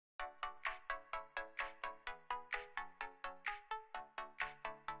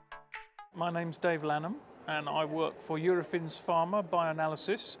My name's David Lanham and I work for Eurofins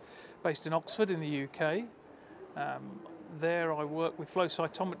Bioanalysis based in Oxford in the UK. There I work with flow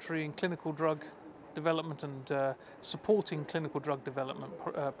cytometry in clinical drug development and supporting clinical drug development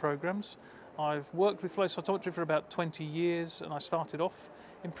programs. I've worked with flow cytometry for about 20 years and I started off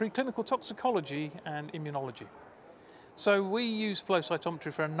in preclinical toxicology and immunology. So we use flow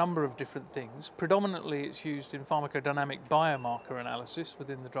cytometry for a number of different things. Predominantly it's used in pharmacodynamic biomarker analysis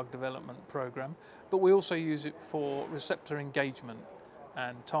within the drug development program, but we also use it for receptor engagement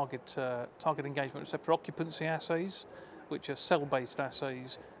and target engagement receptor occupancy assays, which are cell-based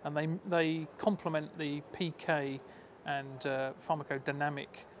assays, and they complement the PK and pharmacodynamic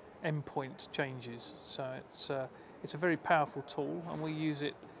endpoint changes. So it's a very powerful tool, and we use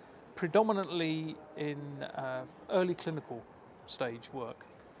it predominantly in early clinical stage work.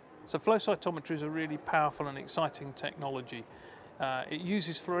 So flow cytometry is a really powerful and exciting technology. It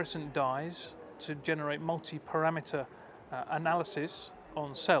uses fluorescent dyes to generate multi-parameter analysis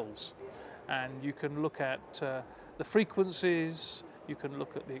on cells, and you can look at the frequencies, you can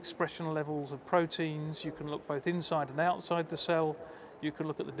look at the expression levels of proteins, you can look both inside and outside the cell, you can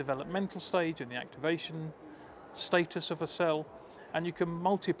look at the developmental stage and the activation status of a cell, and you can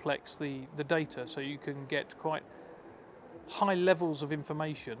multiplex the data, so you can get quite high levels of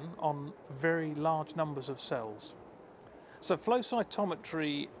information on very large numbers of cells. So flow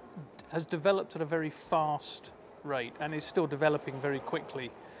cytometry has developed at a very fast rate and is still developing very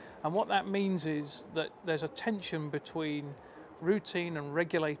quickly. And what that means is that there's a tension between routine and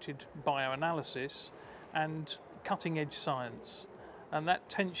regulated bioanalysis and cutting-edge science. And that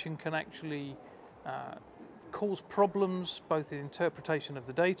tension can actually cause problems both in interpretation of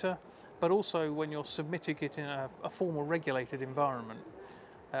the data, but also when you're submitting it in a formal regulated environment.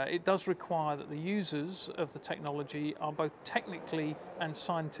 It does require that the users of the technology are both technically and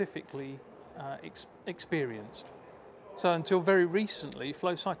scientifically experienced. So until very recently,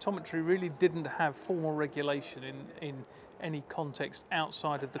 flow cytometry really didn't have formal regulation in any context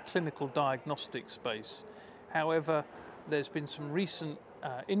outside of the clinical diagnostic space. However, there's been some recent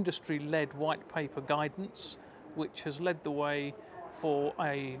industry-led white paper guidance which has led the way for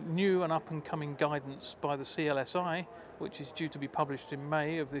a new and up-and-coming guidance by the CLSI, which is due to be published in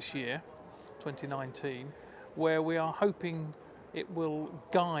May of this year, 2019, where we are hoping it will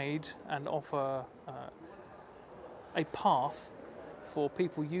guide and offer a path for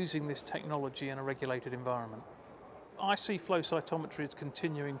people using this technology in a regulated environment. I see flow cytometry as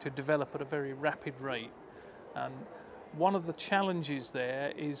continuing to develop at a very rapid rate, and one of the challenges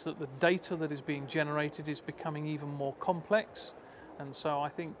there is that the data that is being generated is becoming even more complex, and so I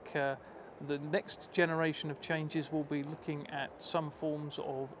think the next generation of changes will be looking at some forms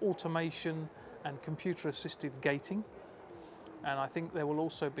of automation and computer-assisted gating, and I think there will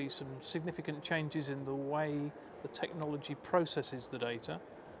also be some significant changes in the way the technology processes the data,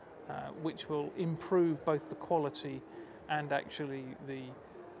 which will improve both the quality and actually the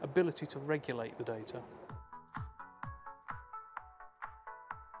ability to regulate the data.